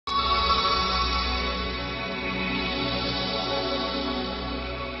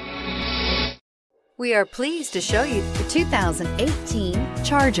We are pleased to show you the 2018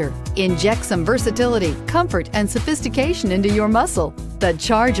 Charger. Inject some versatility, comfort, and sophistication into your muscle. The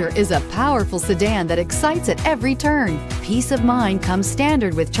Charger is a powerful sedan that excites at every turn. Peace of mind comes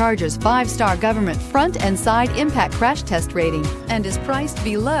standard with Charger's 5-star government front and side impact crash test rating and is priced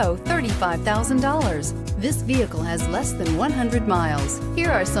below $35,000. This vehicle has less than 100 miles.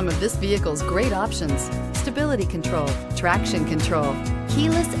 Here are some of this vehicle's great options: stability control, traction control,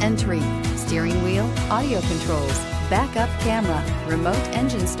 keyless entry, steering wheel audio controls, backup camera, remote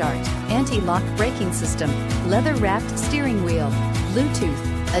engine start, anti-lock braking system, leather-wrapped steering wheel,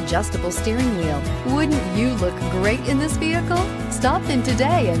 Bluetooth, adjustable steering wheel. Wouldn't you look great in this vehicle? Stop in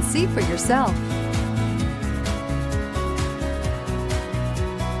today and see for yourself.